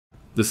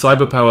The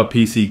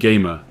CyberPowerPC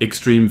Gamer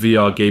Xtreme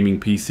VR Gaming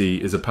PC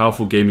is a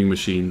powerful gaming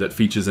machine that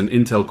features an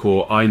Intel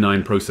Core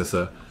i9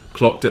 processor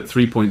clocked at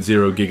 3.0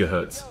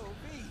 GHz,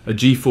 a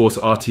GeForce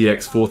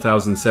RTX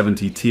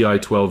 4070 Ti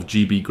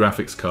 12GB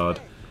graphics card,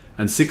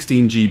 and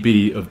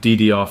 16GB of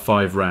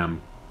DDR5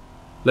 RAM.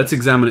 Let's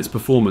examine its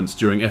performance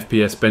during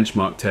FPS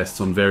benchmark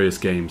tests on various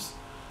games.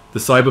 The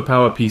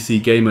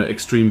CyberPowerPC Gamer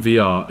Xtreme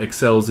VR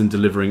excels in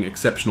delivering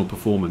exceptional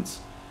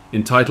performance.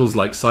 In titles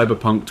like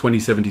Cyberpunk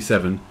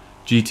 2077,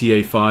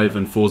 GTA 5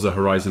 and Forza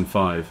Horizon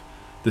 5,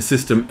 the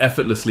system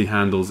effortlessly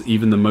handles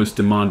even the most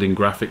demanding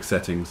graphics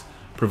settings,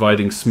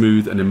 providing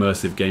smooth and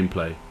immersive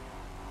gameplay.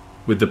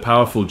 With the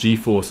powerful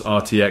GeForce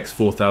RTX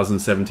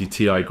 4070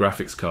 Ti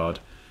graphics card,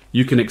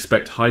 you can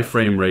expect high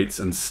frame rates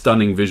and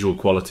stunning visual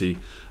quality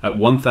at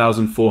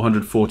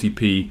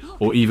 1440p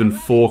or even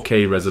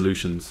 4K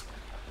resolutions.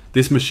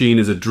 This machine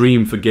is a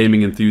dream for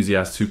gaming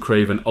enthusiasts who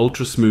crave an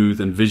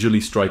ultra-smooth and visually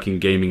striking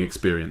gaming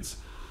experience.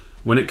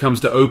 When it comes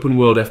to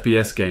open-world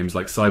FPS games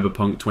like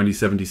Cyberpunk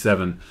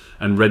 2077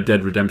 and Red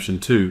Dead Redemption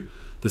 2,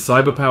 the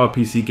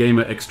CyberPowerPC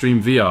Gamer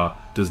Xtreme VR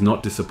does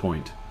not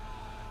disappoint.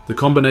 The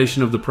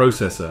combination of the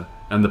processor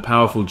and the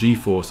powerful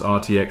GeForce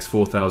RTX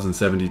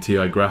 4070 Ti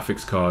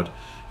graphics card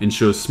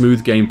ensures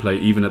smooth gameplay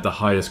even at the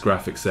highest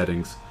graphics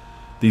settings.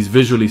 These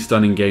visually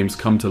stunning games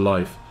come to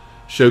life,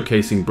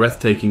 showcasing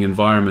breathtaking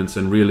environments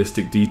and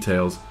realistic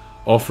details,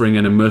 offering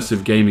an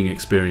immersive gaming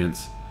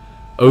experience.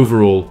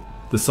 Overall,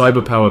 the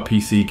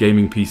CyberPowerPC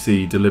Gaming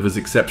PC delivers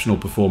exceptional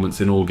performance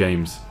in all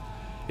games.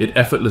 It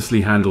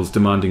effortlessly handles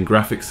demanding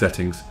graphics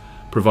settings,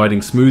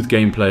 providing smooth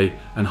gameplay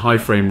and high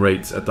frame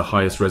rates at the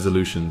highest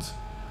resolutions.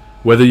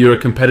 Whether you're a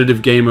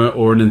competitive gamer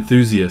or an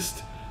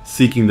enthusiast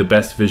seeking the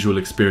best visual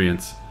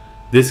experience,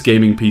 this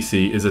gaming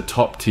PC is a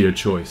top-tier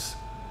choice.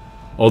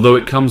 Although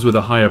it comes with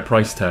a higher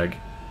price tag,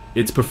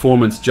 its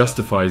performance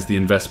justifies the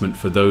investment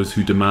for those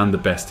who demand the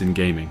best in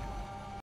gaming.